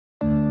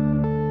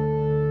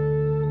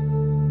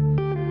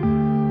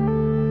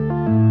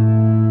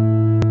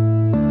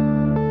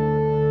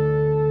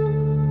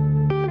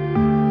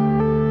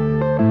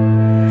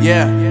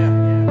Yeah.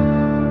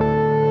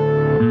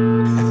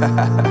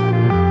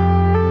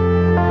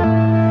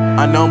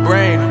 Unknown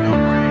Brain,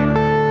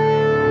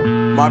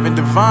 Marvin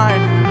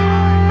Divine.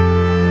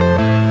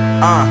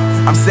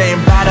 I'm saying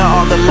bye to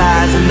all the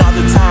lies and all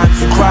the times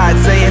you cried,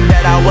 saying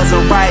that I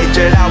wasn't right,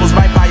 yet I was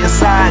right by your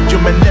side.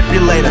 You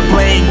manipulator,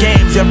 playing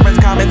games, your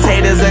friends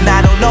commentators, and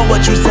I don't know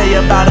what you say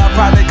about our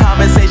private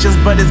conversations,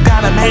 but it's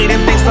got them hating.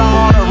 Thanks to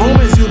all the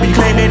rumors you be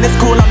claiming. It's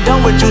cool, I'm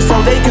done with you, so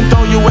they can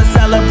throw you a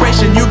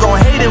celebration. You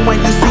gon' hate it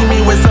when you see me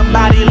with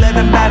somebody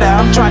living better.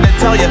 I'm trying to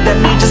tell you that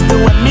me just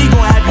doing me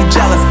gon' have you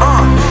jealous.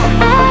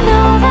 I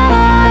know that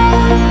I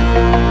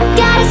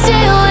gotta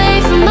stay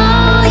away from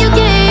all your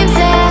games,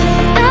 yeah.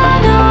 I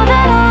know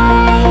that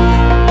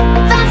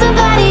I found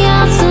somebody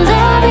else to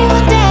love me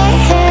one day,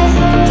 yeah.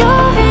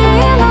 You'll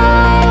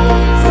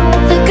realize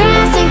the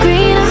grass ain't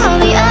greener on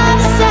the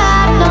other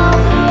side, no.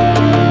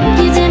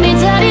 You did me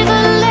dirty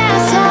for the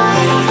last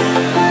time,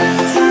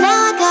 so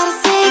now I gotta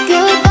say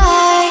goodbye.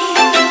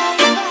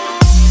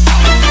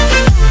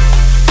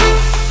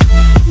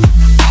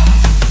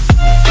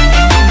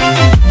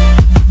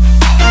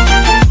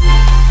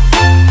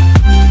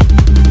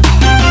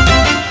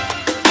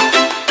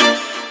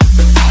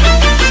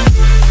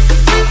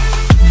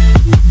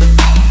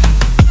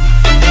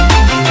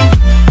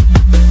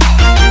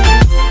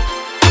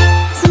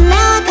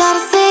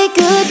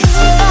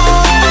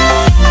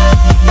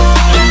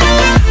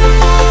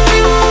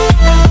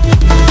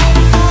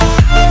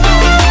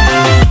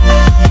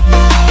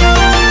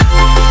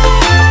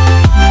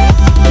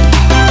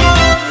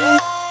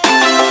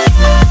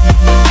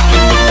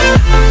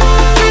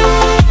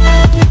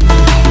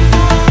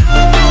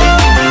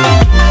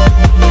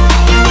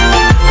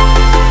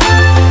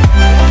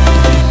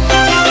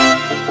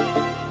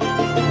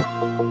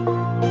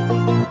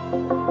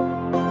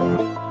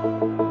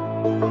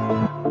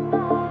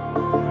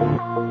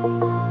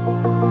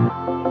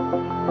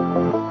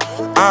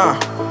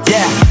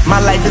 Yeah, my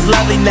life is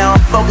lovely now, I'm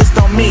focused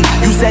on me.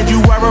 You said you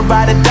were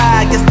about to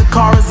die, I guess the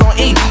car is on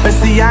E. But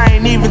see, I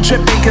ain't even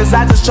tripping, cause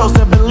I just chose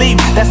to believe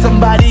that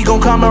somebody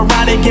gon' come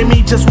around and give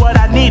me just what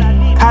I need.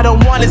 I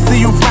don't wanna see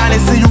you frowning,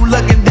 see you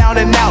looking down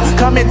and out,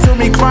 coming to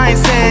me crying,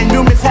 saying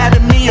you miss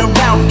having me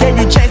around. Gave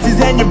you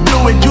chances and you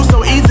blew it, you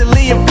so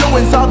easily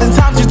influenced. All the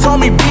times you told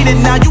me beat it,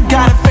 now you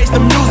gotta face the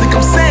music.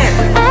 I'm saying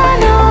I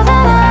know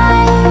that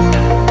I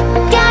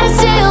gotta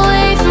stay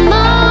away from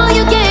all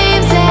your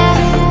games, yeah.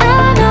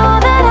 I know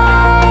that I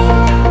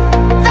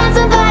found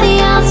somebody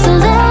else to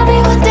love me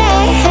one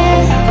day,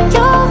 yeah.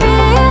 You'll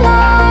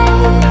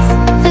realize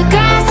the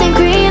grass ain't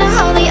greener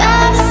on the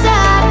other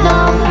side, no.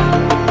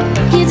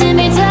 You did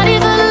me dirty